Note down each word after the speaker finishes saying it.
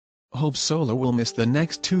Hope Solo will miss the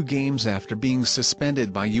next 2 games after being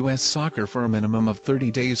suspended by U.S. Soccer for a minimum of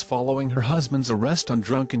 30 days following her husband's arrest on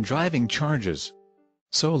drunken driving charges.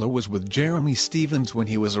 Solo was with Jerramy Stevens when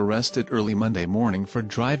he was arrested early Monday morning for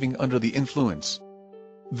driving under the influence.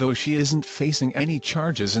 Though she isn't facing any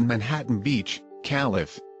charges in Manhattan Beach,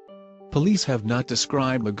 Calif. Police have not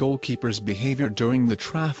described the goalkeeper's behavior during the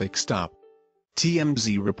traffic stop.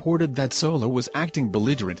 TMZ reported that Solo was acting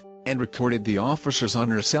belligerent, and recorded the officers on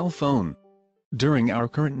her cell phone. During our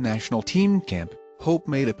current national team camp, Hope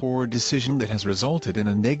made a poor decision that has resulted in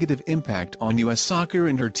a negative impact on U.S. Soccer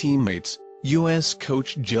and her teammates, U.S.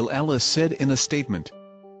 coach Jill Ellis said in a statement.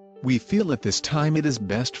 We feel at this time it is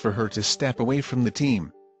best for her to step away from the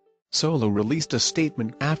team. Solo released a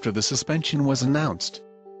statement after the suspension was announced.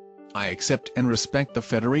 I accept and respect the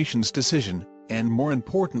Federation's decision, and more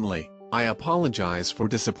importantly, I apologize for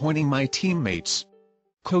disappointing my teammates,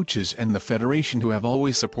 coaches and the Federation who have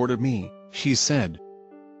always supported me, she said.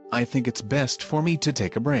 I think it's best for me to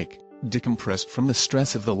take a break, decompress from the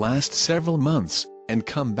stress of the last several months, and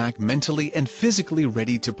come back mentally and physically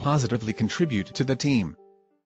ready to positively contribute to the team.